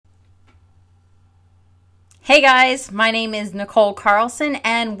Hey guys, my name is Nicole Carlson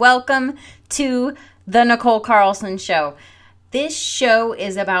and welcome to the Nicole Carlson Show. This show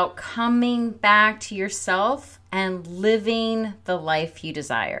is about coming back to yourself and living the life you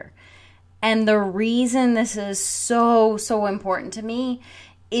desire. And the reason this is so important to me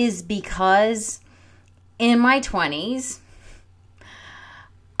is because in my 20s,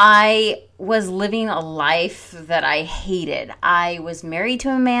 I was living a life that I hated. I was married to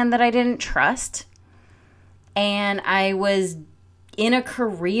a man that I didn't trust. And I was in a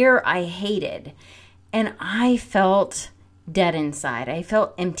career I hated. And I felt dead inside. I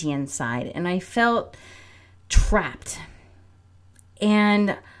felt empty inside. And I felt trapped.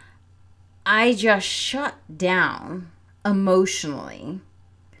 And I just shut down emotionally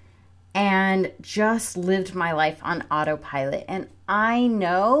and just lived my life on autopilot. And I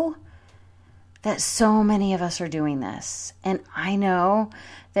know that so many of us are doing this. And I know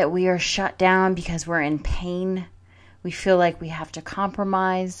that we are shut down because we're in pain. We feel like we have to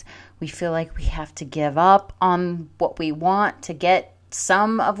compromise. We feel like we have to give up on what we want to get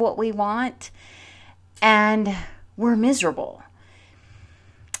some of what we want. And we're miserable.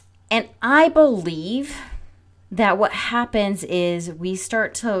 And I believe that what happens is we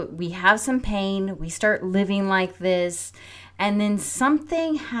have some pain. We start living like this. And then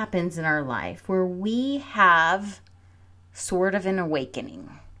something happens in our life where we have sort of an awakening.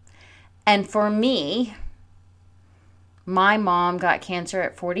 And for me, my mom got cancer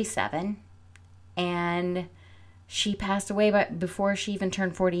at 47 and she passed away before she even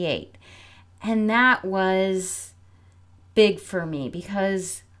turned 48. And that was big for me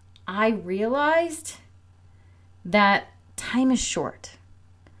because I realized that time is short.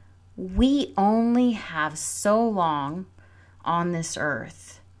 We only have so long on this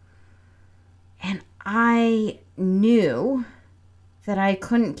earth. And I knew that I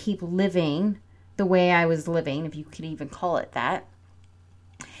couldn't keep living the way I was living, if you could even call it that.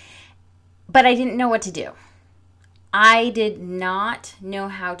 But I didn't know what to do. I did not know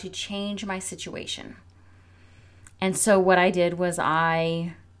how to change my situation. And so what I did was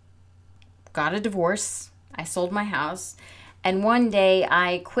I got a divorce. I sold my house. And one day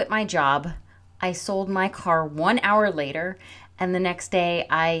I quit my job. I sold my car 1 hour later. And the next day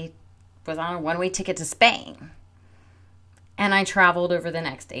I was on a one-way ticket to Spain. And I traveled over the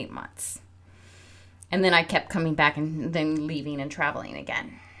next 8 months. And then I kept coming back and then leaving and traveling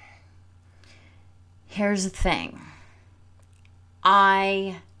again. Here's the thing.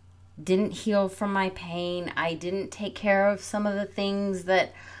 I didn't heal from my pain. I didn't take care of some of the things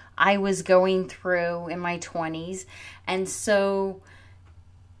that I was going through in my 20s. And so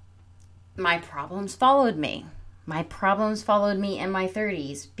my problems followed me. My problems followed me in my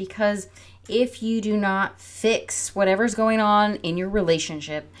 30s because if you do not fix whatever's going on in your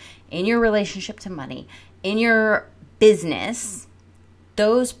relationship to money, in your business,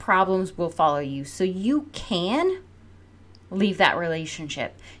 those problems will follow you. So you can leave that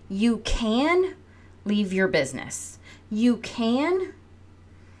relationship. You can leave your business. You can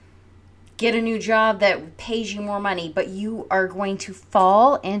get a new job that pays you more money, but you are going to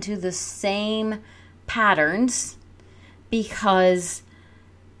fall into the same patterns because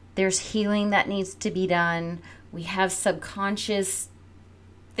there's healing that needs to be done. We have subconscious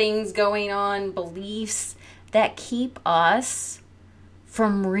things going on, beliefs that keep us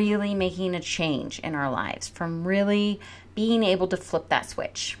from really making a change in our lives, from really being able to flip that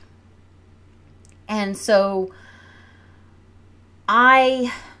switch. And so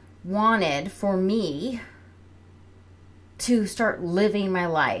I wanted for me to start living my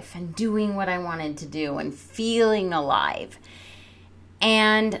life and doing what I wanted to do and feeling alive.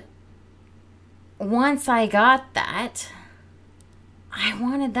 And once I got that, I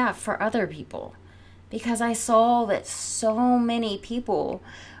wanted that for other people because I saw that so many people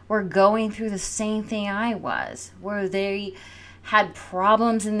were going through the same thing I was, where they had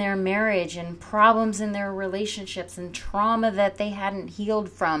problems in their marriage and problems in their relationships and trauma that they hadn't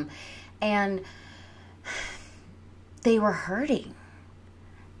healed from. And they were hurting.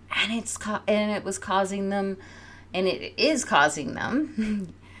 And it was causing them, and it is causing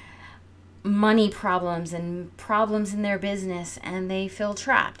them money problems and problems in their business, and they feel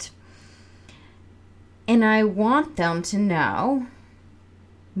trapped. And I want them to know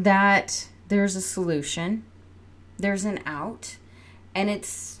that there's a solution, there's an out, and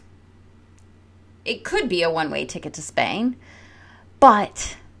it could be a one-way ticket to Spain,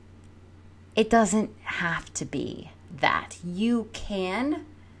 but it doesn't have to be that. You can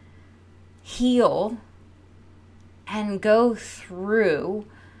heal and go through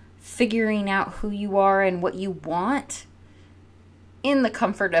figuring out who you are and what you want in the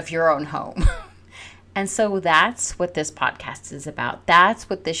comfort of your own home. And so that's what this podcast is about. That's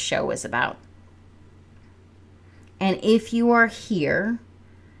what this show is about. And if you are here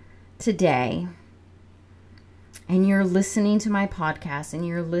today and you're listening to my podcast and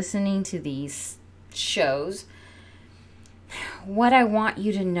you're listening to these shows, what I want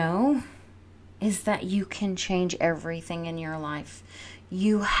you to know is that you can change everything in your life.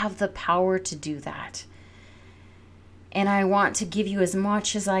 You have the power to do that. And I want to give you as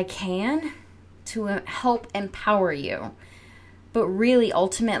much as I can to help empower you. But really,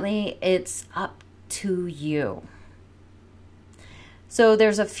 ultimately, it's up to you. So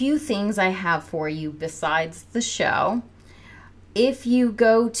there's a few things I have for you besides the show. If you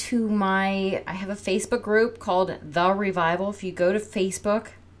go to I have a Facebook group called The Revival. If you go to Facebook,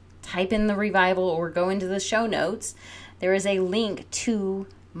 type in The Revival or go into the show notes, there is a link to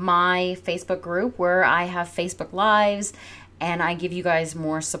my Facebook group where I have Facebook Lives and I give you guys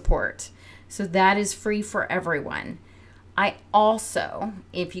more support. So that is free for everyone. I also,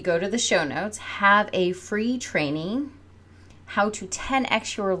 if you go to the show notes, have a free training, how to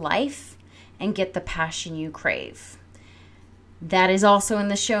 10x your life and get the passion you crave. That is also in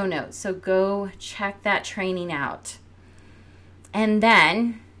the show notes. So go check that training out. And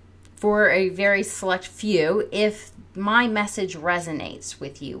then for a very select few, if my message resonates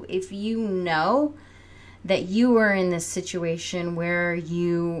with you, if you know that you are in this situation where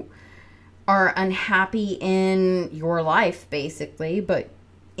you are unhappy in your life, basically, but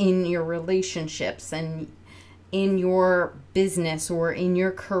in your relationships and in your business or in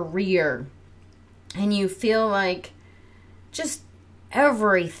your career, and you feel like just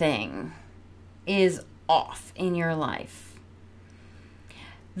everything is off in your life,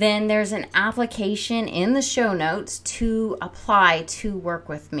 then there's an application in the show notes to apply to work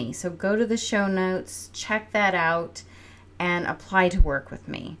with me. So go to the show notes, check that out, and apply to work with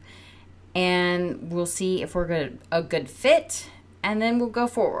me. And we'll see if we're a good fit, and then we'll go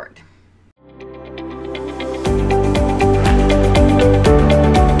forward.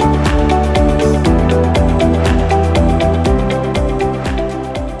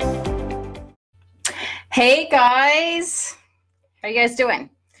 Hey guys, how are you guys doing?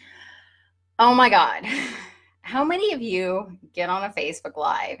 Oh my God, how many of you get on a Facebook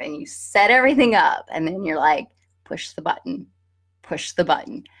Live and you set everything up and then you're like, push the button,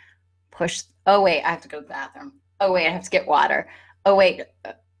 oh wait, I have to go to the bathroom. Oh wait, I have to get water. Oh wait,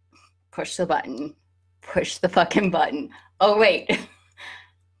 push the button, push the fucking button. Oh wait,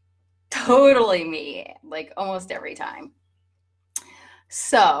 totally me, like almost every time.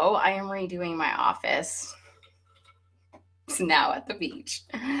 So I am redoing my office. It's now at the beach.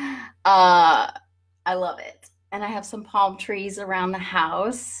 I love it. And I have some palm trees around the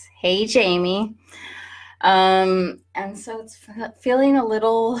house. Hey, Jamie. And so it's feeling a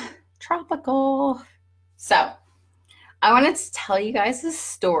little tropical. So I wanted to tell you guys a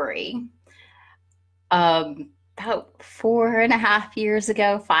story. About 4.5 years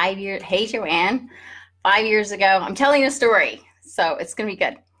ago, 5 years. Hey, Joanne. 5 years ago, I'm telling you a story. So it's going to be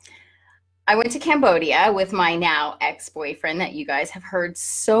good. I went to Cambodia with my now ex-boyfriend that you guys have heard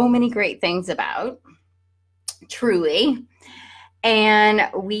so many great things about, truly. And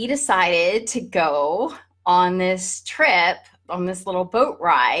we decided to go on this trip, on this little boat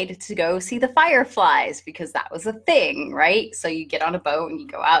ride to go see the fireflies because that was a thing, right? So you get on a boat and you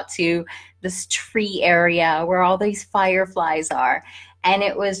go out to this tree area where all these fireflies are. And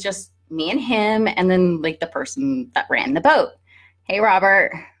it was just me and him and then like the person that ran the boat. Hey,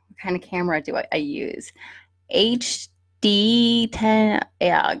 Robert. What kind of camera do I use? HD10,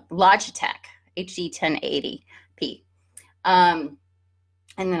 yeah, Logitech HD 1080p. And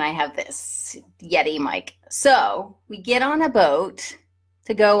then I have this Yeti mic. So we get on a boat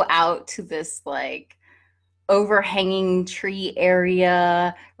to go out to this like overhanging tree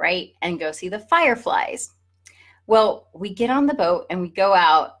area, right? And go see the fireflies. Well, we get on the boat and we go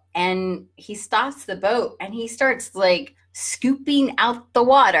out and he stops the boat and he starts like scooping out the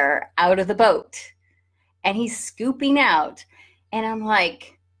water out of the boat. And he's scooping out. And I'm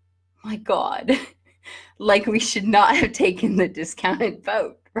like, my God, like we should not have taken the discounted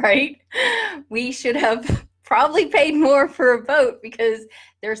boat, right? We should have probably paid more for a boat because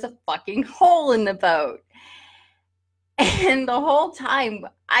there's a fucking hole in the boat. And the whole time,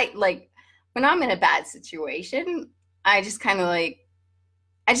 when I'm in a bad situation, I just kind of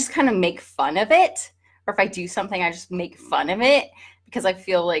make fun of it. Or if I do something, I just make fun of it because I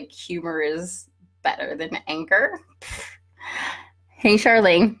feel like humor is better than anger. Hey,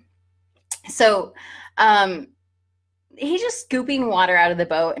 Charlene. So he's just scooping water out of the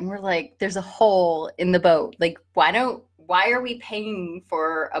boat and we're like, there's a hole in the boat. Like, why don't why are we paying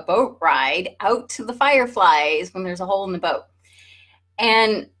for a boat ride out to the Fireflies when there's a hole in the boat?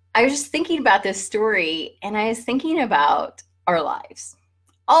 And I was just thinking about this story, and I was thinking about our lives,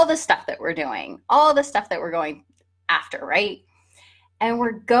 all the stuff that we're doing, all the stuff that we're going after, right? And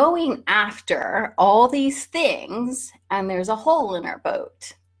we're going after all these things, and there's a hole in our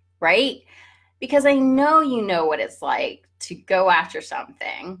boat, right? Because I know you know what it's like to go after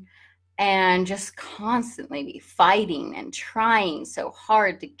something and just constantly be fighting and trying so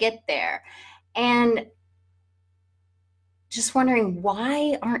hard to get there. And just wondering,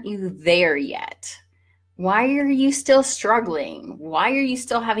 why aren't you there yet? Why are you still struggling? Why are you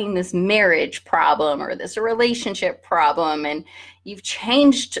still having this marriage problem or this relationship problem? And you've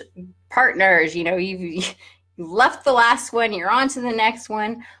changed partners, you've left the last one, you're on to the next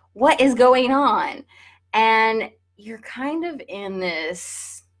one. What is going on? And you're kind of in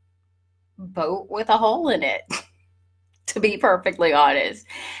this boat with a hole in it, to be perfectly honest.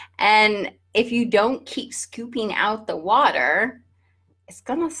 And if you don't keep scooping out the water, it's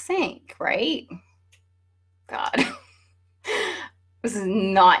gonna sink, right? God. This is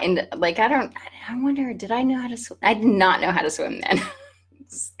not in, like, I wonder, did I know how to swim? I did not know how to swim then.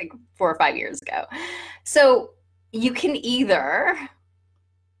 It's like 4 or 5 years ago. So you can either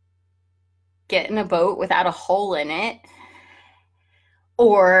get in a boat without a hole in it,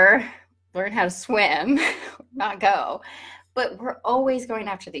 or learn how to swim, not go. But we're always going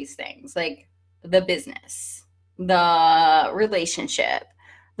after these things, like the business, the relationship,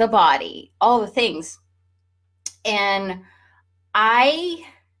 the body, all the things. And I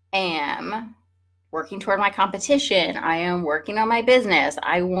am working toward my competition. I am working on my business.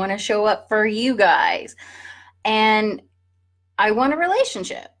 I want to show up for you guys. And I want a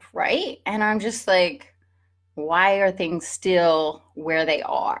relationship, right? And I'm just like, why are things still where they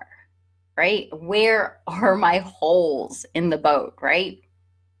are, right? Where are my holes in the boat, right?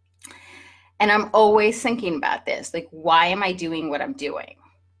 And I'm always thinking about this, like, why am I doing what I'm doing?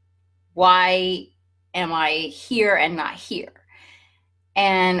 Why am I here and not here?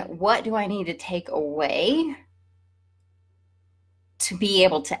 And what do I need to take away to be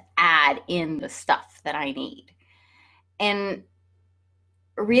able to add in the stuff that I need? And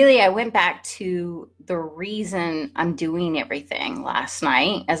really, I went back to the reason I'm doing everything last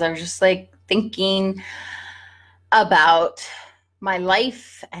night, as I was just like thinking about my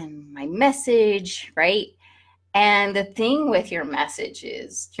life and my message, right? And the thing with your message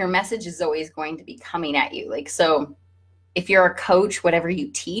is always going to be coming at you. Like, so if you're a coach, whatever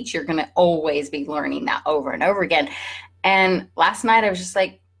you teach, you're going to always be learning that over and over again. And last night I was just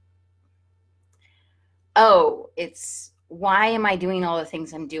like, oh, it's, why am I doing all the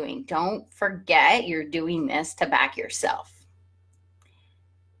things I'm doing? Don't forget you're doing this to back yourself.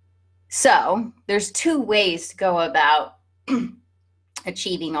 So there's 2 ways to go about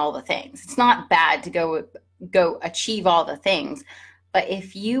achieving all the things. It's not bad to go achieve all the things, but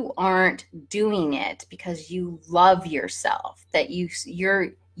if you aren't doing it because you love yourself, that you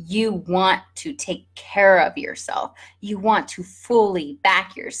want to take care of yourself, you want to fully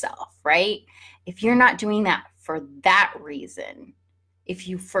back yourself, right? If you're not doing that for that reason, if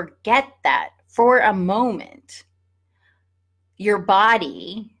you forget that for a moment, your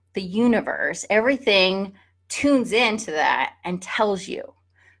body, the universe, everything tunes into that and tells you.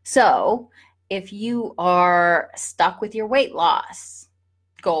 So if you are stuck with your weight loss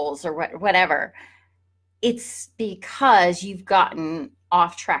goals or whatever, it's because you've gotten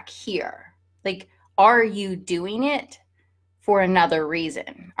off track here. Like, are you doing it for another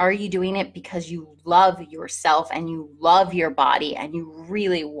reason? Are you doing it because you love yourself and you love your body and you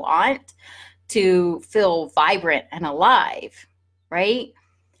really want to feel vibrant and alive, right?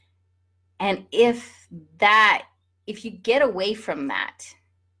 And if you get away from that,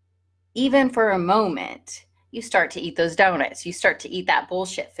 even for a moment, you start to eat those donuts, you start to eat that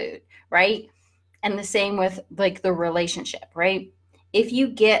bullshit food, right? And the same with like the relationship, right? If you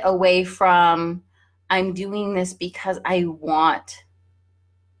get away from, I'm doing this because I want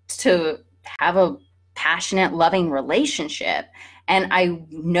to have a passionate, loving relationship, and I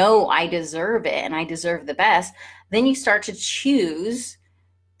know I deserve it and I deserve the best, then you start to choose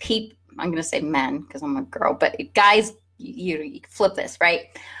people. I'm going to say men because I'm a girl, but guys, you flip this, right?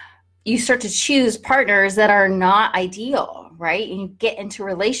 You start to choose partners that are not ideal, right? And you get into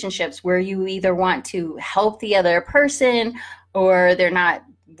relationships where you either want to help the other person or they're not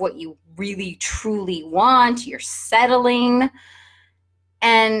what you really truly want. You're settling.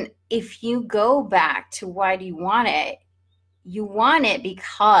 And if you go back to why do you want it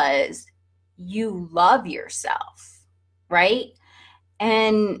because you love yourself, right?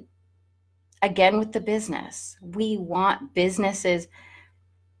 And again with the business, we want businesses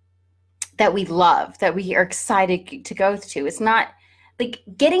that we love, that we are excited to go to. It's not like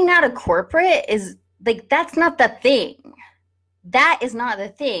getting out of corporate is like, that's not the thing. That is not the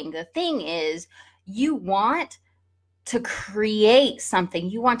thing. The thing is, you want to create something.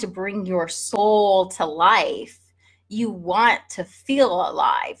 You want to bring your soul to life. You want to feel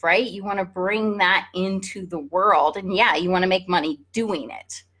alive, right? You want to bring that into the world. And yeah, you want to make money doing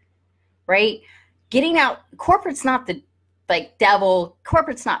it, right? Getting out, corporate's not the like devil,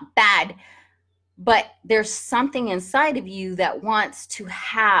 corporate's not bad, but there's something inside of you that wants to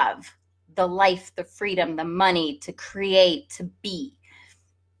have the life, the freedom, the money to create, to be.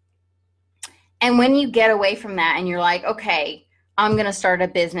 And when you get away from that and you're like, okay, I'm going to start a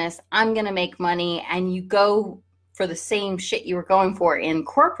business, I'm going to make money, and you go for the same shit you were going for in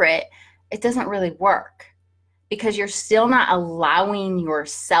corporate, it doesn't really work because you're still not allowing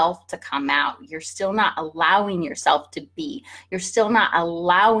yourself to come out. You're still not allowing yourself to be. You're still not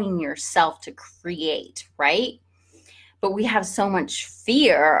allowing yourself to create, right? But we have so much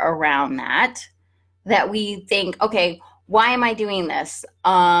fear around that we think, okay, why am I doing this?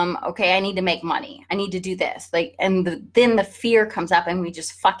 Okay, I need to make money. I need to do this. Like, and then the fear comes up and we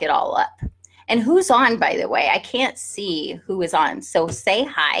just fuck it all up. And who's on, by the way? I can't see who is on. So say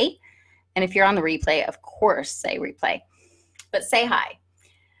hi. And if you're on the replay, of course, say replay. But say hi.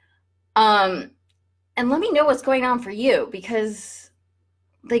 And let me know what's going on for you, because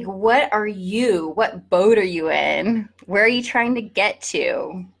like, what boat are you in? Where are you trying to get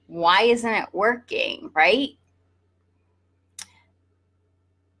to? Why isn't it working, right?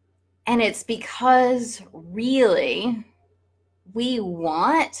 And it's because really we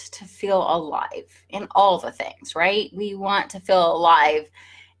want to feel alive in all the things, right? We want to feel alive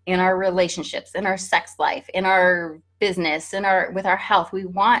in our relationships, in our sex life, in our business, with our health. We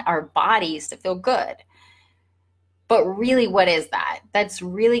want our bodies to feel good. But really, what is that? That's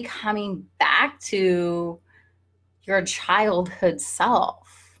really coming back to your childhood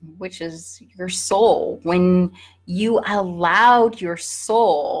self, which is your soul. When you allowed your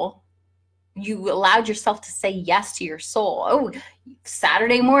soul, you allowed yourself to say yes to your soul. Oh,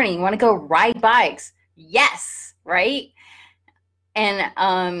 Saturday morning, you want to go ride bikes? Yes, right?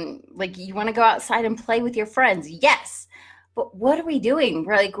 And like, you want to go outside and play with your friends? Yes. But what are we doing?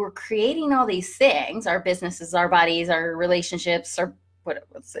 We're creating all these things, our businesses, our bodies, our relationships, or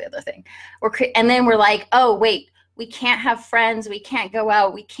what's the other thing? And then we're like, oh, wait, we can't have friends. We can't go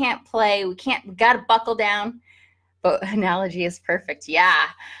out. We can't play. We got to buckle down. But analogy is perfect. Yeah.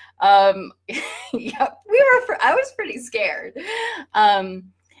 Yeah, I was pretty scared.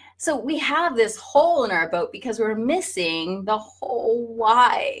 So we have this hole in our boat because we're missing the whole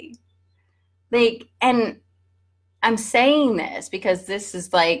why. Like, and I'm saying this because this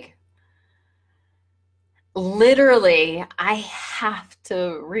is like, literally, I have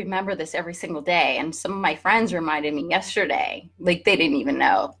to remember this every single day. And some of my friends reminded me yesterday, like, they didn't even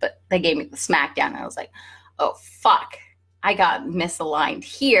know, but they gave me the smackdown. And I was like, oh, fuck, I got misaligned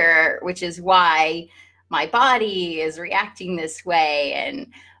here, which is why my body is reacting this way.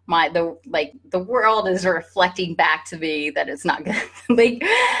 And the world is reflecting back to me that it's not gonna, like,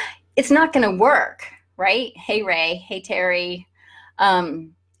 it's not gonna work, right? Hey, Ray. Hey, Terry.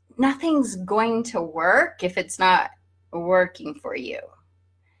 Nothing's going to work if it's not working for you.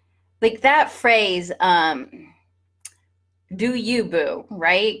 Like that phrase, do you, boo,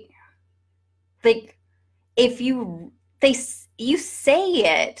 right? Like, if you say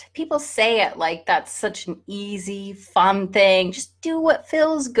it, people say it like that's such an easy, fun thing. Just do what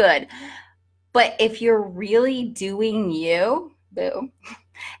feels good. But if you're really doing you, boo,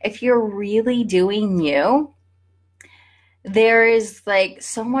 if you're really doing you, there is like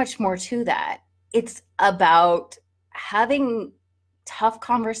so much more to that. It's about having tough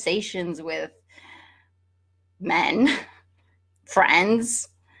conversations with men, friends,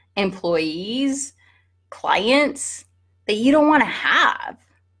 employees, clients that you don't want to have,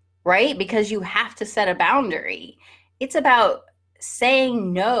 right? Because you have to set a boundary. It's about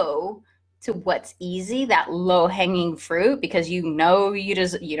saying no to what's easy, that low-hanging fruit, because you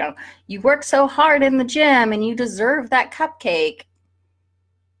work so hard in the gym and you deserve that cupcake.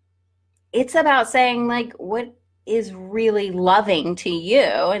 It's about saying, like, what is really loving to you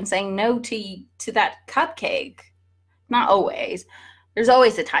and saying no to that cupcake. Not always. There's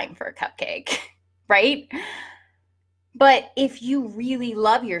always a time for a cupcake, right? But if you really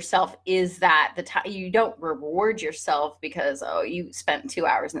love yourself, is that the time? You don't reward yourself because, oh, you spent 2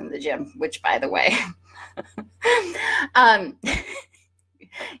 hours in the gym, which, by the way,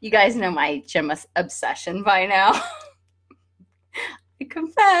 you guys know my gym obsession by now.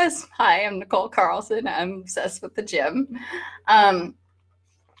 confess. Hi, I'm Nicole Carlson. I'm obsessed with the gym. Um,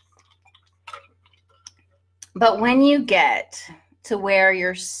 but when you get to where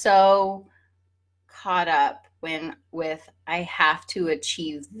you're so caught up with I have to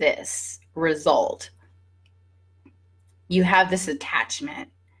achieve this result, you have this attachment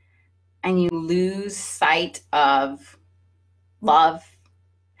and you lose sight of love,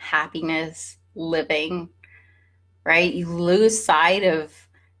 happiness, living, right? You lose sight of,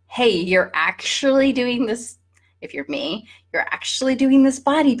 hey, you're actually doing this. If you're me, you're actually doing this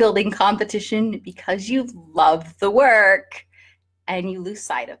bodybuilding competition because you love the work, and you lose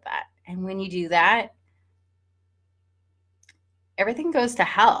sight of that. And when you do that, everything goes to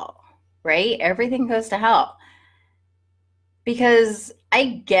hell, right? Everything goes to hell. Because I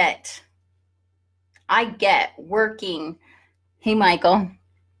get working. Hey, Michael,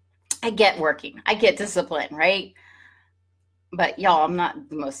 I get working. I get discipline, right? But y'all, I'm not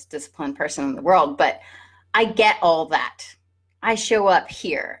the most disciplined person in the world, but I get all that. I show up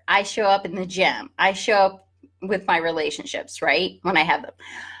here. I show up in the gym. I show up with my relationships, right? When I have them.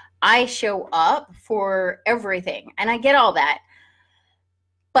 I show up for everything, and I get all that.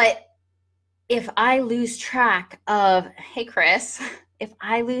 But if I lose track of, hey, Chris, if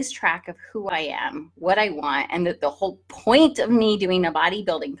I lose track of who I am, what I want, and that the whole point of me doing a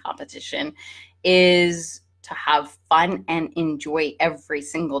bodybuilding competition is to have fun and enjoy every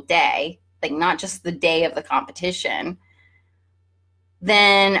single day, like not just the day of the competition,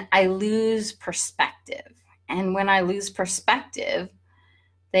 then I lose perspective. And when I lose perspective,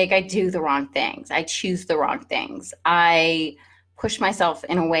 like I do the wrong things. I choose the wrong things. I push myself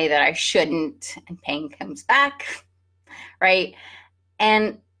in a way that I shouldn't, and pain comes back, right?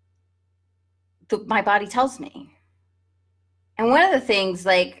 And my body tells me. And one of the things,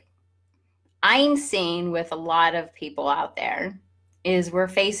 like, I'm seeing with a lot of people out there is we're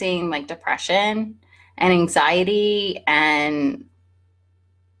facing like depression and anxiety and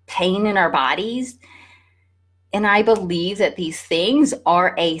pain in our bodies. And I believe that these things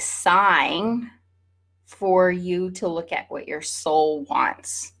are a sign for you to look at what your soul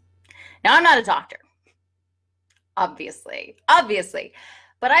wants. Now, I'm not a doctor, obviously,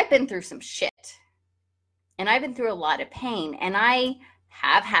 but I've been through some shit, and I've been through a lot of pain, and I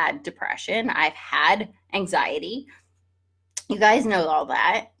have had depression. I've had anxiety. You guys know all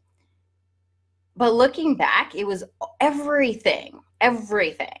that. But looking back, it was everything,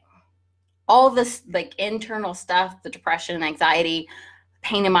 all this like internal stuff, the depression, anxiety,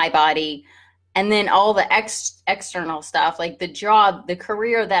 pain in my body, and then all the external stuff, like the job, the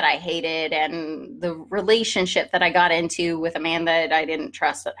career that I hated, and the relationship that I got into with a man that I didn't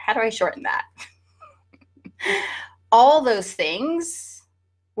trust. How do I shorten that? All those things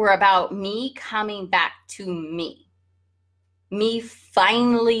were about me coming back to me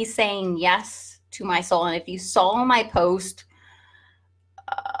finally saying yes to my soul. And if you saw my post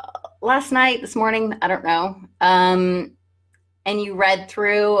last night, this morning, I don't know, and you read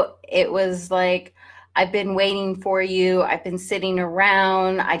through, it was like, I've been waiting for you. I've been sitting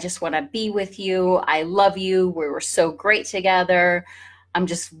around. I just want to be with you. I love you. We were so great together. I'm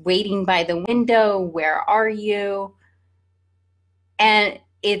just waiting by the window. Where are you? And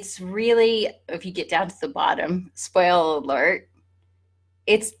it's really, if you get down to the bottom, spoiler alert,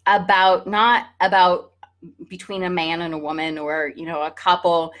 it's about, not about between a man and a woman or, you know, a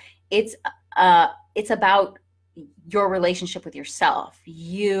couple. It's about your relationship with yourself,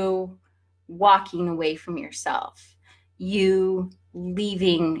 you walking away from yourself, you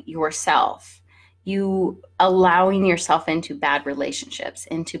leaving yourself, you allowing yourself into bad relationships,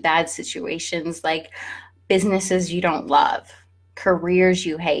 into bad situations, like businesses you don't love, careers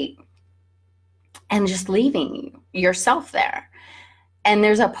you hate, and just leaving yourself there. And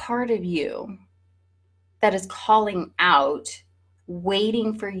there's a part of you that is calling out,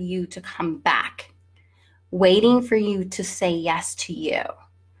 waiting for you to come back, waiting for you to say yes to you.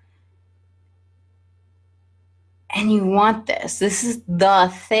 And you want this. This is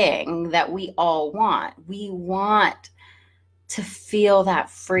the thing that we all want. We want to feel that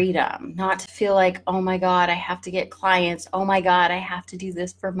freedom, not to feel like, oh my God, I have to get clients. Oh my God, I have to do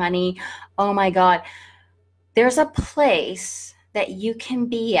this for money. Oh my God. There's a place that you can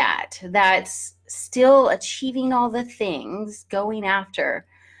be at that's still achieving all the things, going after,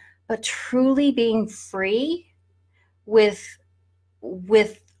 but truly being free with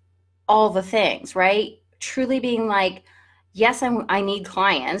all the things, right? Truly being like, yes, I need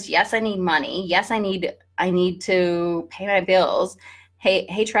clients. Yes, I need money. Yes, I need to pay my bills.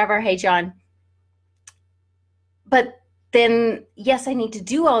 Hey, Trevor. Hey, John. But then, yes, I need to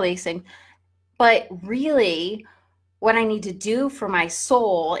do all these things. But really, what I need to do for my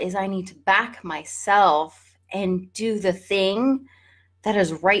soul is I need to back myself and do the thing that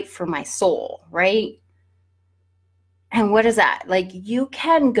is right for my soul, right? And what is that? Like, you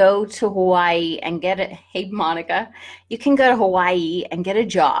can go to Hawaii and get it. Hey, Monica, you can go to Hawaii and get a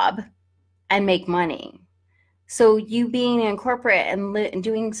job and make money. So you being in corporate and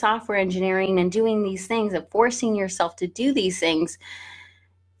doing software engineering and doing these things and forcing yourself to do these things,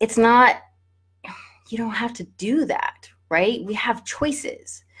 it's not, you don't have to do that, right? We have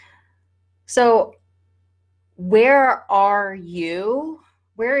choices. So where are you?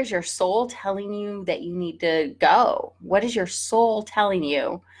 Where is your soul telling you that you need to go? What is your soul telling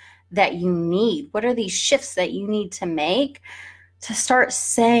you that you need? What are these shifts that you need to make to start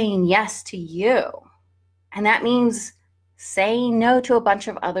saying yes to you? And that means saying no to a bunch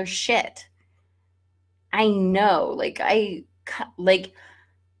of other shit. I know, I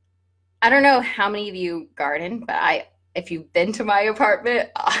don't know how many of you garden, but if you've been to my apartment,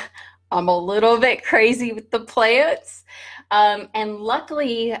 I'm a little bit crazy with the plants. And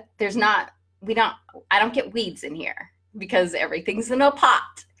luckily I don't get weeds in here because everything's in a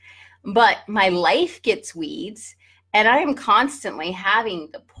pot. But my life gets weeds, and I am constantly having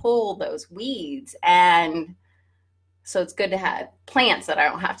to pull those weeds. And so it's good to have plants that I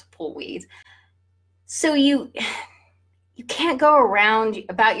don't have to pull weeds. So you can't go around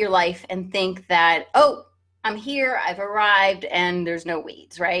about your life and think that, oh, I'm here, I've arrived, and there's no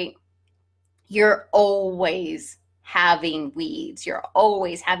weeds, right? You're always having weeds. You're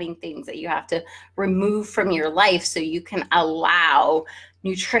always having things that you have to remove from your life so you can allow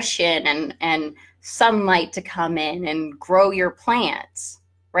nutrition and sunlight to come in and grow your plants,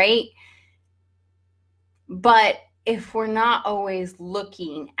 right? But if we're not always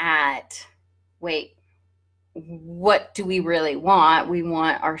looking at, wait, what do we really want? We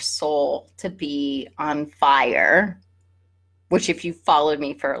want our soul to be on fire, which if you followed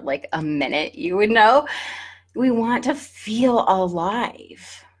me for like a minute, you would know. We want to feel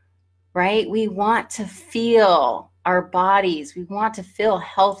alive, right? We want to feel our bodies. We want to feel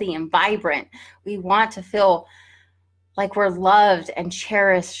healthy and vibrant. We want to feel like we're loved and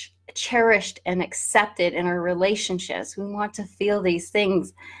cherished and accepted in our relationships. We want to feel these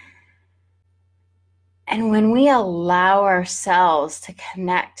things. And when we allow ourselves to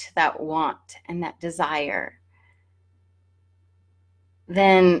connect to that want and that desire,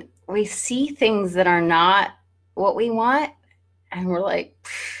 then we see things that are not what we want, and we're like,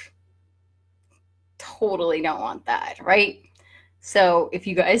 totally don't want that, right? So if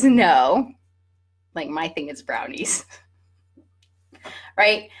you guys know, like, my thing is brownies,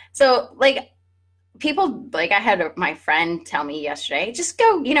 right? So like, people, like, I had my friend tell me yesterday, just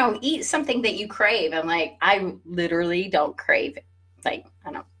go, eat something that you crave. I'm like, I literally don't crave it. Like,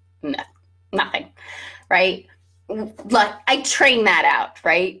 I don't, no, nothing, right? Like, I train that out,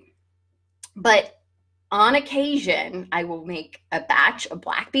 right? But on occasion, I will make a batch of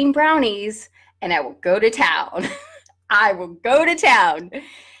black bean brownies and I will go to town. I will go to town.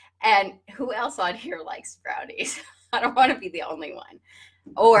 And who else on here likes brownies? I don't want to be the only one.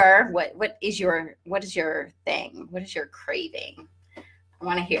 Or what is your thing? What is your craving? I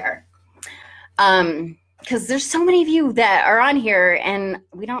want to hear. Because there's so many of you that are on here and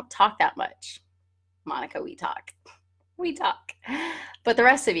we don't talk that much. Monica, we talk. We talk. But the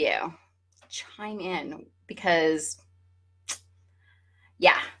rest of you, chime in, because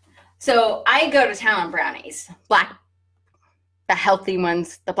yeah. So I go to town on brownies, the healthy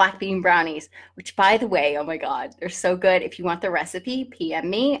ones, the black bean brownies, which, by the way, oh my God, they're so good. If you want the recipe, PM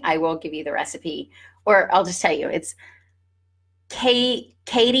me. I will give you the recipe, or I'll just tell you. It's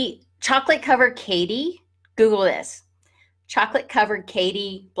Katie, chocolate covered Katie. Google this. Chocolate covered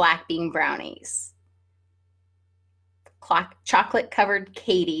Katie black bean brownies. Chocolate covered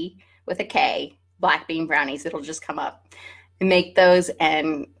Katie with a K, black bean brownies. It'll just come up. And make those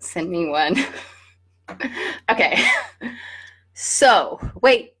and send me one. Okay. So,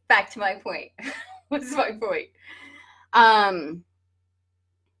 wait, back to my point. What's my point? I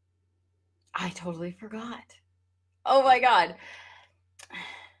totally forgot. Oh my God.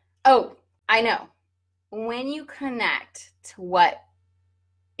 Oh, I know. When you connect to what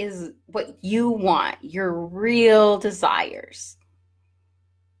you want, your real desires,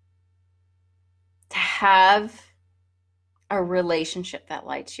 to have a relationship that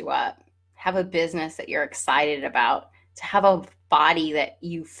lights you up, have a business that you're excited about, to have a body that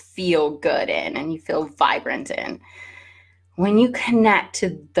you feel good in and you feel vibrant in. When you connect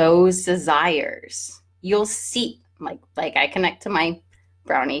to those desires, you'll see, like I connect to my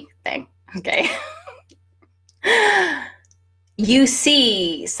brownie thing, okay? You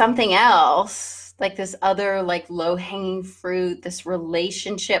see something else like this other like low-hanging fruit, this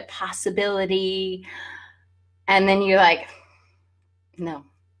relationship possibility. And then you're like, no,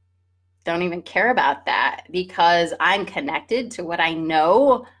 don't even care about that because I'm connected to what I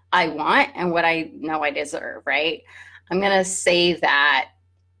know I want and what I know I deserve, right? I'm going to save that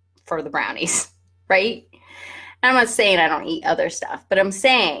for the brownies, right? And I'm not saying I don't eat other stuff, but I'm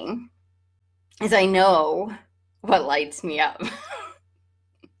saying is I know what lights me up.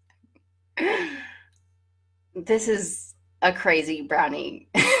 This is a crazy brownie.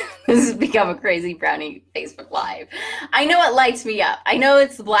 This has become a crazy brownie Facebook Live. I know it lights me up. I know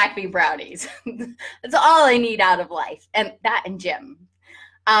it's the black bean brownies. That's all I need out of life. And that and gym.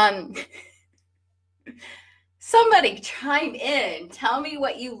 Somebody chime in. Tell me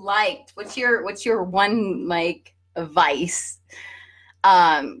what you liked. What's your one like vice?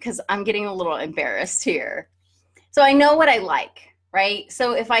 Because I'm getting a little embarrassed here. So I know what I like, right?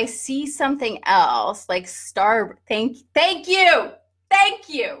 So if I see something else like thank you.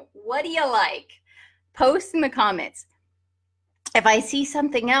 What do you like? Post in the comments. If I see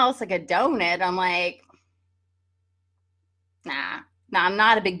something else like a donut, I'm like, nah, I'm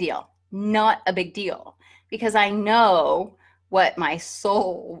not a big deal. Not a big deal. Because I know what my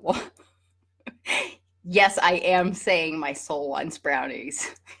soul, yes, I am saying my soul wants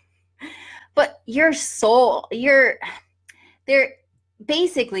brownies. But your soul,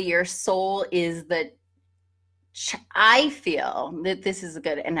 basically your soul is I feel that this is a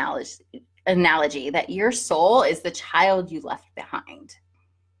good analogy that your soul is the child you left behind.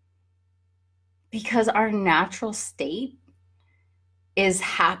 Because our natural state is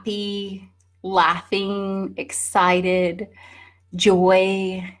happy, laughing, excited,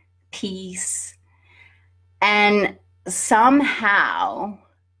 joy, peace. And somehow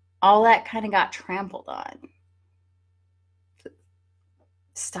all that kind of got trampled on.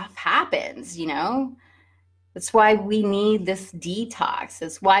 Stuff happens, you know? That's why we need this detox.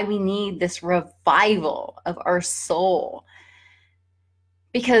 That's why we need this revival of our soul.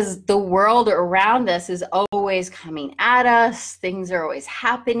 Because the world around us is always coming at us. Things are always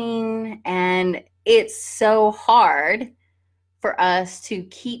happening. And it's so hard for us to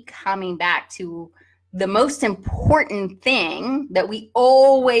keep coming back to the most important thing that we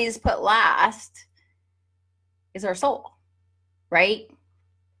always put last is our soul, right?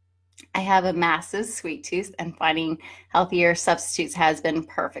 I have a massive sweet tooth and finding healthier substitutes has been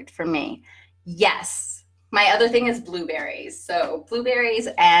perfect for me. Yes. My other thing is blueberries. So blueberries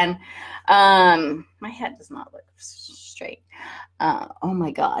and my head does not look straight. Oh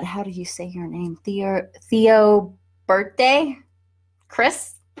my God. How do you say your name? Theo birthday?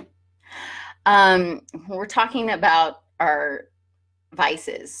 Chris? We're talking about our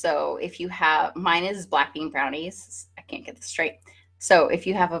vices. So if you have, mine is black bean brownies. I can't get this straight. So if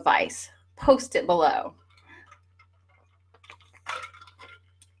you have a vice, post it below.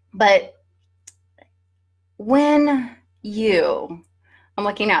 But when I'm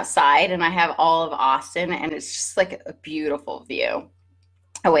looking outside and I have all of Austin and it's just like a beautiful view.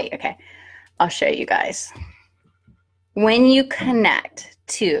 Oh, wait, okay. I'll show you guys. When you connect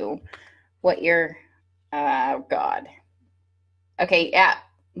to what you're, oh God. Okay, yeah,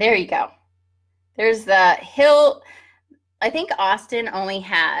 there you go. There's the hill. I think Austin only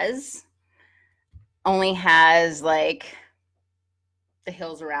has like the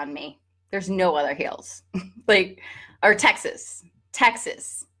hills around me. There's no other hills. Or Texas,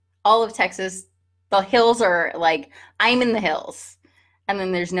 all of Texas, the hills are like, I'm in the hills. And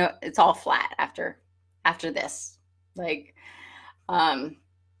then it's all flat after this. Like,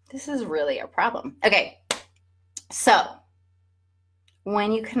 this is really a problem. Okay. So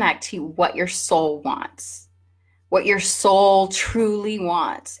when you connect to what your soul wants, what your soul truly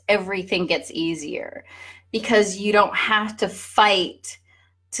wants, everything gets easier because you don't have to fight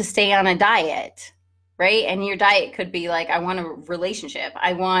to stay on a diet, right? And your diet could be like, I want a relationship.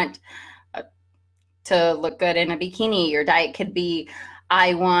 I want to look good in a bikini. Your diet could be,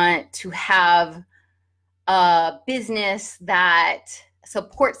 I want to have a business that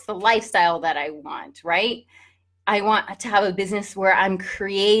supports the lifestyle that I want, right? I want to have a business where I'm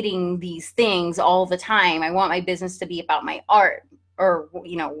creating these things all the time. I want my business to be about my art or,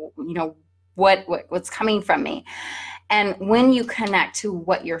 what's coming from me. And when you connect to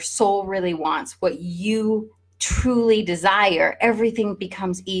what your soul really wants, what you truly desire, everything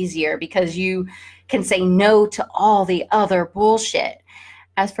becomes easier because you can say no to all the other bullshit.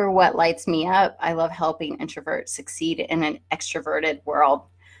 As for what lights me up, I love helping introverts succeed in an extroverted world.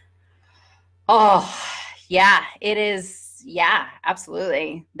 Oh, yeah, it is. Yeah,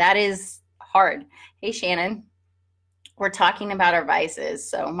 absolutely. That is hard. Hey, Shannon. we're talking about our vices.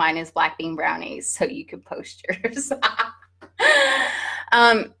 So mine is black bean brownies. So you can post yours.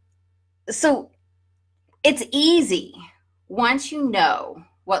 So it's easy once you know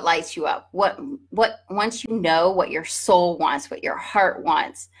what lights you up, once you know what your soul wants, what your heart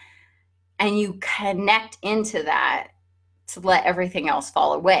wants, and you connect into that to let everything else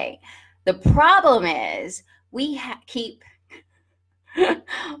fall away. The problem is we keep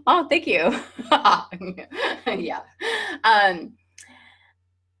oh, thank you. Yeah.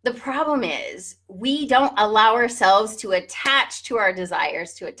 The problem is we don't allow ourselves to attach to our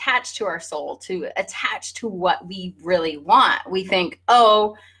desires, to attach to our soul, to attach to what we really want. We think,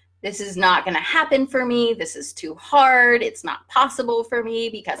 oh, this is not going to happen for me. This is too hard. It's not possible for me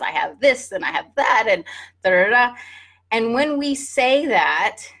because I have this and I have that and da da da. And when we say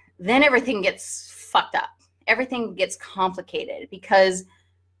that, then everything gets fucked up. Everything gets complicated because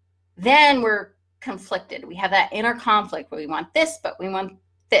then we're conflicted. We have that inner conflict where we want this, but we want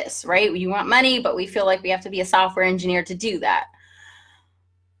this, right? We want money, but we feel like we have to be a software engineer to do that.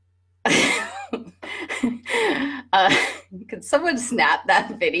 Could someone snap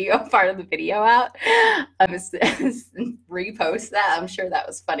that video, part of the video out? Repost that. I'm sure that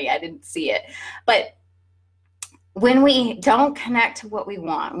was funny. I didn't see it. But when we don't connect to what we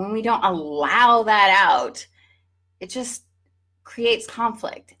want, when we don't allow that out, it just creates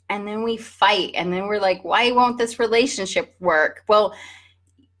conflict. And then we fight. And then we're like, why won't this relationship work? Well,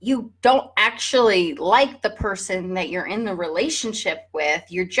 you don't actually like the person that you're in the relationship with.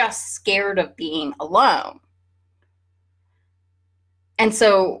 You're just scared of being alone. And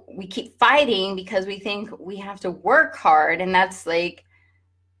so we keep fighting because we think we have to work hard. And that's like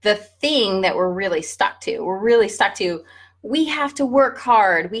the thing that we're really stuck to. We're really stuck to, we have to work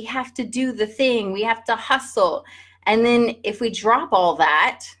hard. We have to do the thing. We have to hustle. And then if we drop all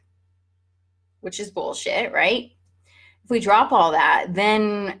that, which is bullshit, right? If we drop all that,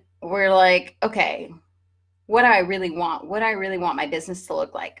 then we're like, okay, what do I really want? What do I really want my business to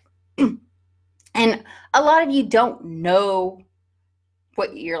look like? And a lot of you don't know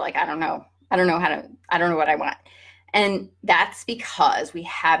what you're like. I don't know what I want. And that's because we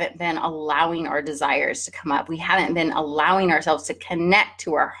haven't been allowing our desires to come up. We haven't been allowing ourselves to connect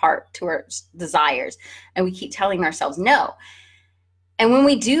to our heart, to our desires. And we keep telling ourselves no. And when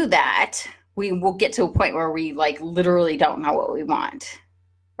we do that, we will get to a point where we like literally don't know what we want,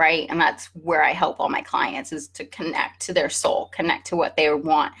 right? And that's where I help all my clients, is to connect to their soul, connect to what they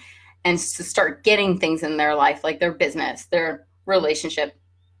want, and to start getting things in their life, like their business, their relationship,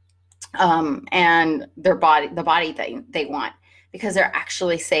 and their body, the body that they want, because they're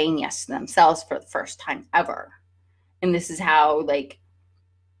actually saying yes to themselves for the first time ever. And this is how, like,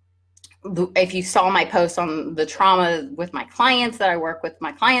 if you saw my post on the trauma with my clients that I work with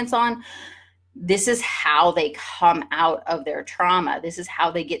my clients on, this is how they come out of their trauma. This is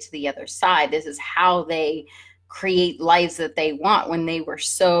how they get to the other side. This is how they create lives that they want when they were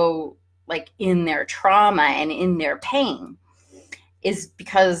so like in their trauma and in their pain, is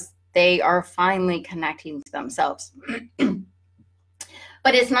because they are finally connecting to themselves.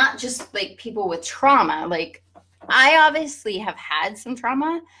 But it's not just like people with trauma. Like, I obviously have had some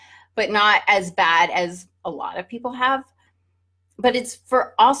trauma, but not as bad as a lot of people have. But it's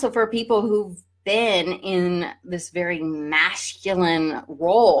also for people who've been in this very masculine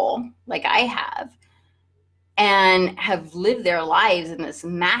role, like I have, and have lived their lives in this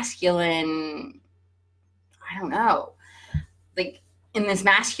masculine, I don't know, like in this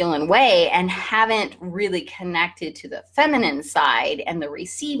masculine way, and haven't really connected to the feminine side and the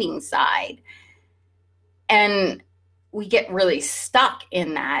receiving side. And we get really stuck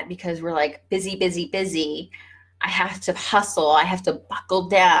in that because we're like, busy, busy, busy. I have to hustle. I have to buckle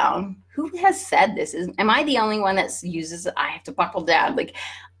down. Who has said this? Am I the only one that uses I have to buckle down? Like,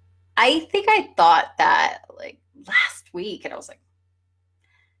 I think I thought that like last week, and I was like,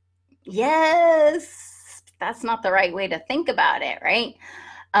 yes, that's not the right way to think about it, right?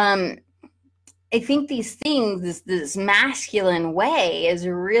 I think these things, this masculine way, is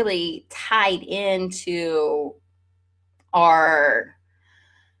really tied into our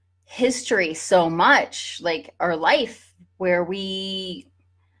history so much, like our life, where we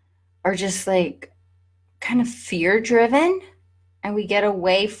are just like kind of fear driven, and we get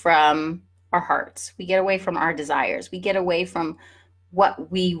away from our hearts. We get away from our desires. We get away from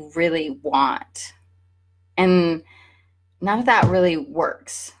what we really want. And none of that really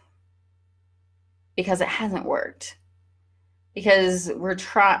works, because it hasn't worked. Because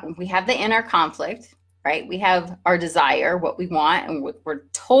we have the inner conflict, right? We have our desire, what we want, and we're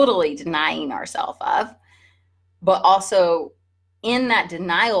totally denying ourselves of. But also, in that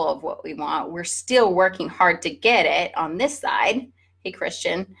denial of what we want, we're still working hard to get it on this side. Hey,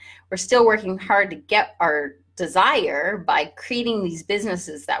 Christian, we're still working hard to get our desire by creating these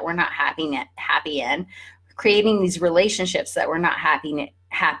businesses that we're not happy in, creating these relationships that we're not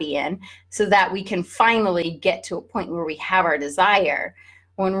happy in, so that we can finally get to a point where we have our desire.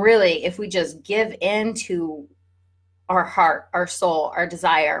 When really, if we just give in to our heart, our soul, our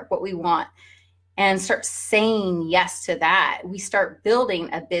desire, what we want, and start saying yes to that, we start building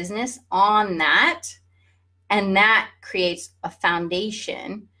a business on that, and that creates a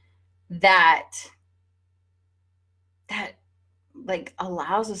foundation that like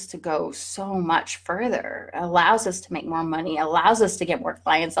allows us to go so much further, allows us to make more money, allows us to get more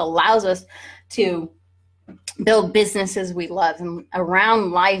clients, allows us to build businesses we love and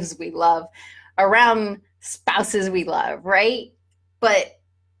around lives we love, around spouses we love, right? But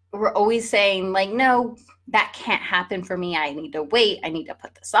we're always saying like, no, that can't happen for me. I need to wait. I need to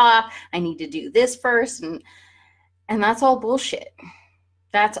put this off. I need to do this first. And that's all bullshit.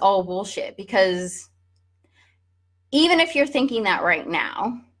 That's all bullshit, because even if you're thinking that right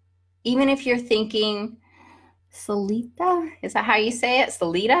now, even if you're thinking, Salita, is that how you say it?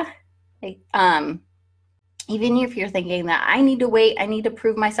 Salita? Even if you're thinking that I need to wait, I need to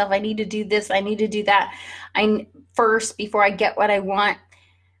prove myself, I need to do this, I need to do that, I first before I get what I want.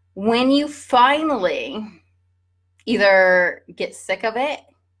 When you finally either get sick of it,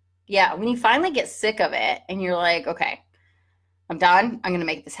 when you finally get sick of it and you're like, okay, I'm done, I'm going to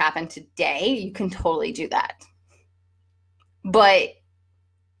make this happen today, you can totally do that. But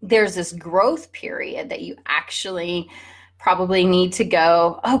there's this growth period that you actually probably need to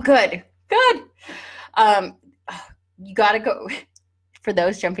go, oh, good. You got to go. For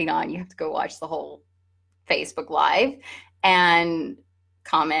those jumping on, you have to go watch the whole Facebook Live and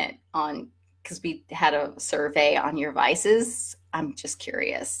comment on, because we had a survey on your vices. I'm just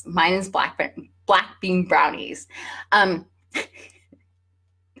curious. Mine is black bean brownies. When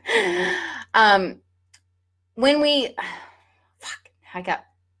we, I got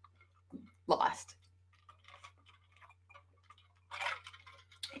lost.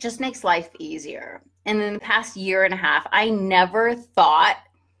 It just makes life easier. And in the past year and a half, I never thought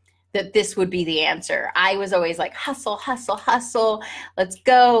that this would be the answer. I was always like, hustle, hustle, hustle. Let's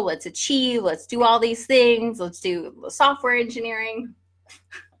go. Let's achieve. Let's do all these things. Let's do software engineering.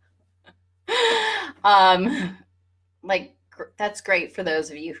 Like, that's great for those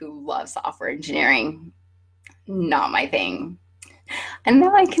of you who love software engineering. Not my thing. And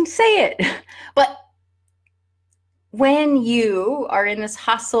now I can say it. But when you are in this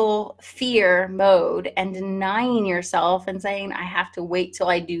hustle fear mode and denying yourself and saying, I have to wait till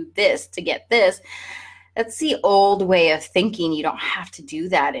I do this to get this, that's the old way of thinking. You don't have to do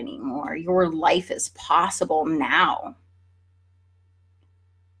that anymore. Your life is possible now.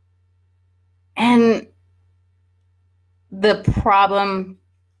 And the problem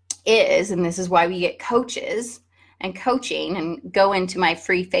is, and this is why we get coaches and coaching and go into my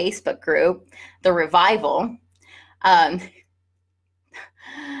free Facebook group, The Revival. Ding.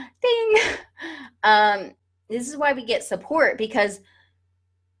 This is why we get support, because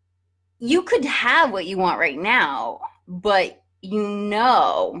you could have what you want right now, but you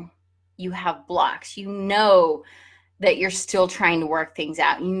have blocks. That you're still trying to work things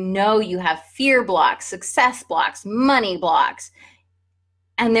out. You have fear blocks, success blocks, money blocks.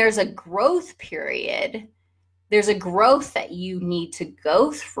 And there's a growth period. There's a growth that you need to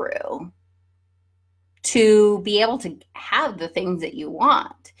go through to be able to have the things that you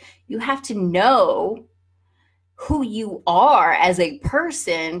want. You have to know who you are as a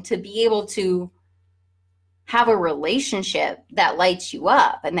person to be able to have a relationship that lights you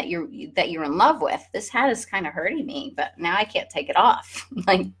up and that you're in love with. This hat is kind of hurting me, but now I can't take it off.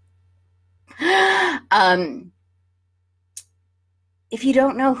 If you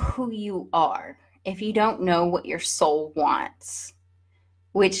don't know who you are, if you don't know what your soul wants,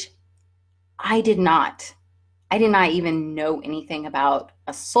 which I did not even know anything about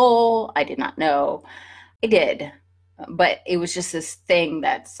a soul. I did not know. I did, but it was just this thing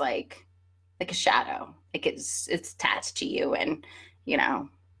that's like a shadow. Like it's attached to you, and you die.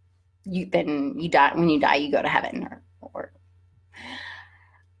 When you die, you go to heaven, or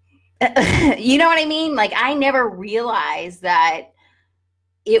you know what I mean? Like, I never realized that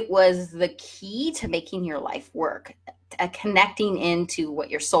it was the key to making your life work, connecting into what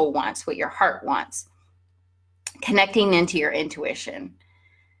your soul wants, what your heart wants, connecting into your intuition.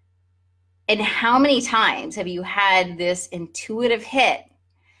 And how many times have you had this intuitive hit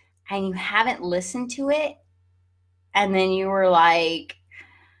and you haven't listened to it? And then you were like,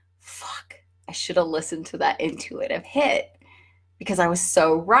 fuck, I should have listened to that intuitive hit. because I was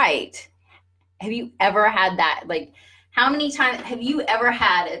so right. Have you ever had that? Like, how many times have you ever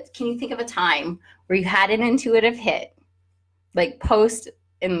had it? Can you think of a time where you had an intuitive hit? Like, post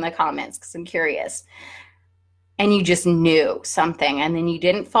in the comments because I'm curious. And you just knew something and then you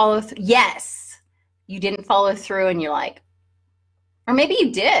didn't follow through. Yes, you didn't follow through and you're like, or maybe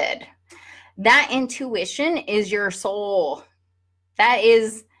you did. That intuition is your soul. That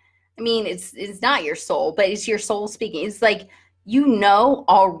is, I mean, it's not your soul, but it's your soul speaking. It's like, you know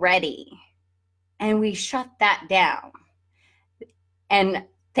already. And we shut that down. And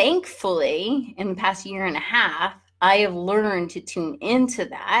thankfully, in the past year and a half, I have learned to tune into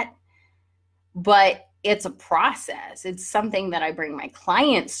that. But it's a process. It's something that I bring my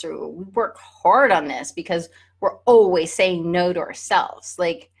clients through. We work hard on this because we're always saying no to ourselves.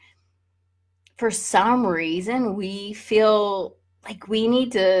 Like, for some reason, we feel like we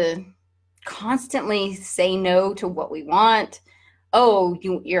need to constantly say no to what we want. Oh,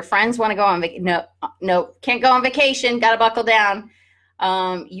 your friends want to go on vacation. No, can't go on vacation. Got to buckle down.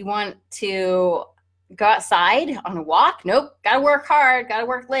 You want to go outside on a walk? Nope. Got to work hard. Got to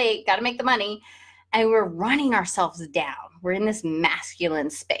work late. Got to make the money. And we're running ourselves down. We're in this masculine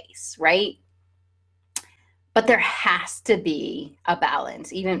space, right? But there has to be a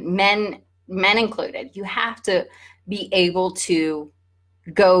balance, even men included. You have to be able to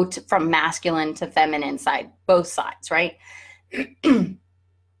go from masculine to feminine side, both sides, right?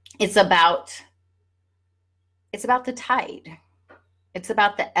 It's about the tide. It's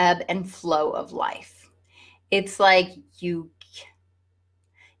about the ebb and flow of life. It's like you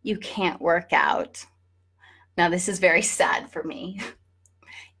can't work out. Now, this is very sad for me.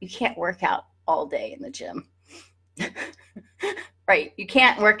 You can't work out all day in the gym. Right? You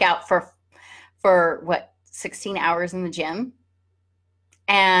can't work out for what, 16 hours in the gym?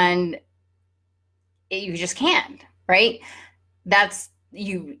 And you just can't, right? That's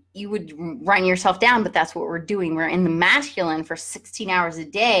you would run yourself down, but that's what we're doing. We're in the masculine for 16 hours a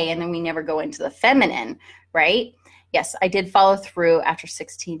day, and then we never go into the feminine, right? Yes, I did follow through after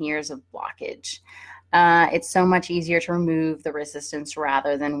 16 years of blockage. It's so much easier to remove the resistance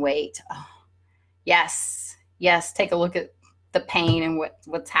rather than wait. Oh, yes, take a look at the pain and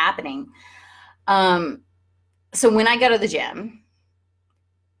what's happening. So when I go to the gym,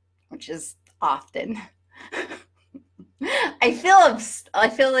 which is often, I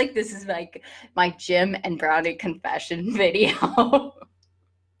feel like this is like my gym and brownie confession video.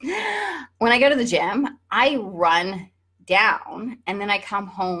 When I go to the gym, I run down and then I come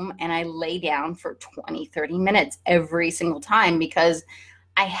home and I lay down for 20, 30 minutes every single time because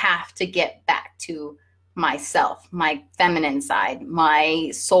I have to get back to myself, my feminine side,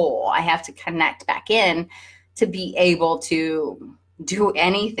 my soul. I have to connect back in to be able to do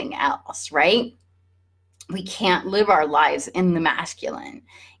anything else, right? We can't live our lives in the masculine,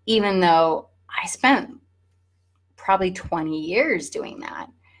 even though I spent probably 20 years doing that.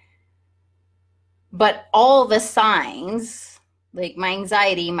 But all the signs, like my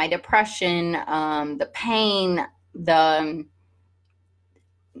anxiety, my depression, the pain, the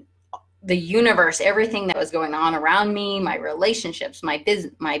universe, everything that was going on around me, my relationships, my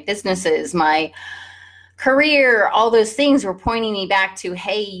businesses, my career, all those things were pointing me back to,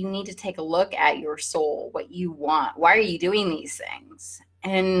 hey, you need to take a look at your soul, what you want. Why are you doing these things?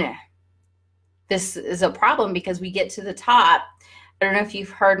 And this is a problem because we get to the top. I don't know if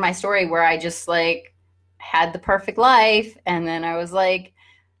you've heard my story where I just like had the perfect life. And then I was like,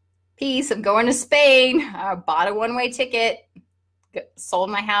 peace, I'm going to Spain. I bought a one-way ticket,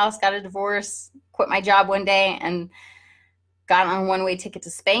 sold my house, got a divorce, quit my job one day, and got on a one-way ticket to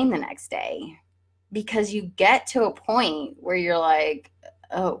Spain the next day. Because you get to a point where you're like,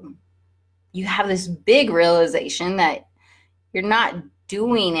 oh, you have this big realization that you're not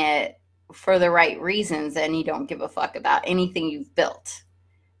doing it for the right reasons and you don't give a fuck about anything you've built.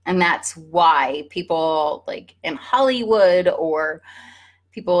 And that's why people like in Hollywood or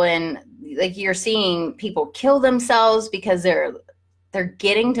people in, like, you're seeing people kill themselves because they're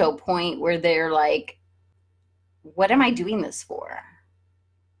getting to a point where they're like, what am I doing this for?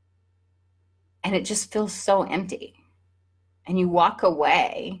 And it just feels so empty. And you walk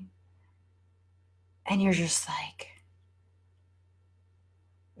away and you're just like,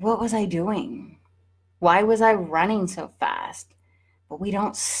 what was I doing? Why was I running so fast? But we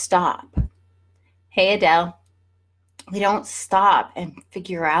don't stop. Hey, Adele, we don't stop and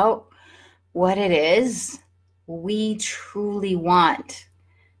figure out what it is we truly want.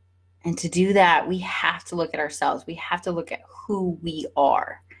 And to do that, we have to look at ourselves. We have to look at who we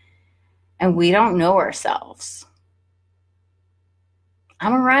are. And we don't know ourselves.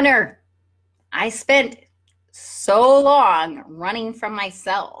 I'm a runner. I spent so long running from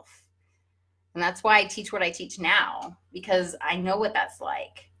myself. And that's why I teach what I teach now, because I know what that's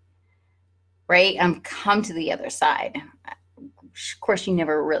like, right? I'm come to the other side. Of course, you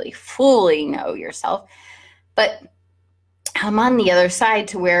never really fully know yourself, but I'm on the other side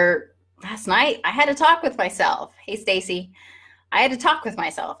to where last night I had to talk with myself. Hey, Stacy, I had to talk with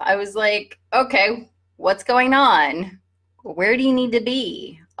myself. I was like, okay, what's going on? Where do you need to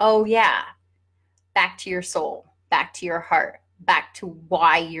be? Oh, yeah. Back to your soul, back to your heart, back to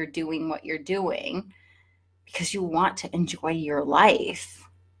why you're doing what you're doing, because you want to enjoy your life.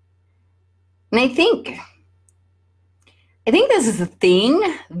 And I think this is the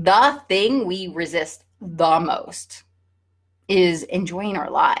thing we resist the most is enjoying our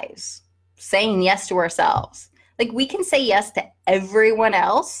lives, saying yes to ourselves. Like, we can say yes to everyone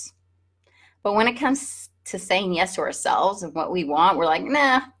else, but when it comes to saying yes to ourselves and what we want, we're like,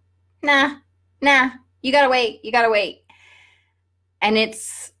 nah, you gotta wait. And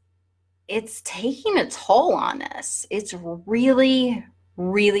it's taking a toll on us. It's really,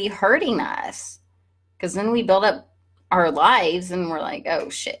 really hurting us, because then we build up our lives and we're like, oh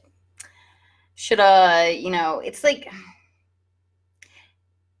shit, it's like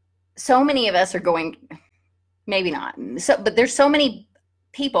so many of us are going, maybe not, but there's so many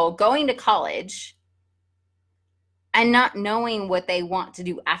people going to college and not knowing what they want to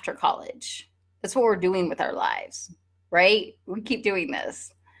do after college. That's what we're doing with our lives, right? We keep doing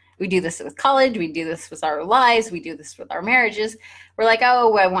this. We do this with college. We do this with our lives. We do this with our marriages. We're like,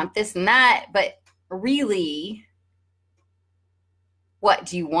 oh, I want this and that. But really, what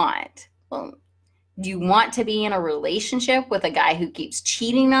do you want? Well, do you want to be in a relationship with a guy who keeps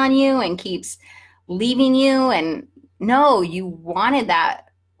cheating on you and keeps leaving you? And no, you wanted that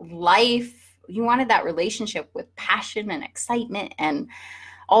life. You wanted that relationship with passion and excitement and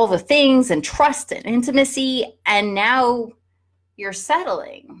all the things and trust and intimacy. And now you're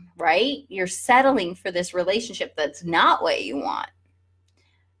settling, right? You're settling for this relationship that's not what you want.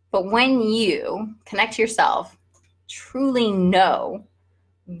 But when you connect to yourself, truly know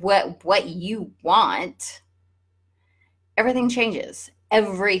what you want, everything changes.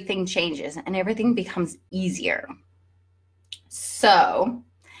 Everything changes and everything becomes easier. So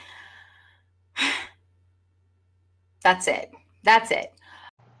that's it.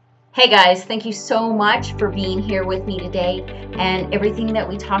 Hey guys, thank you so much for being here with me today. And everything that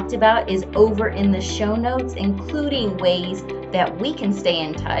we talked about is over in the show notes, including ways that we can stay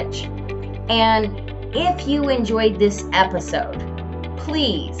in touch. And if you enjoyed this episode,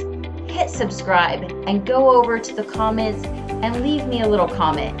 please hit subscribe and go over to the comments and leave me a little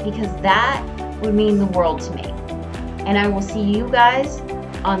comment, because that would mean the world to me. And I will see you guys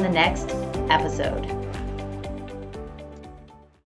on the next episode.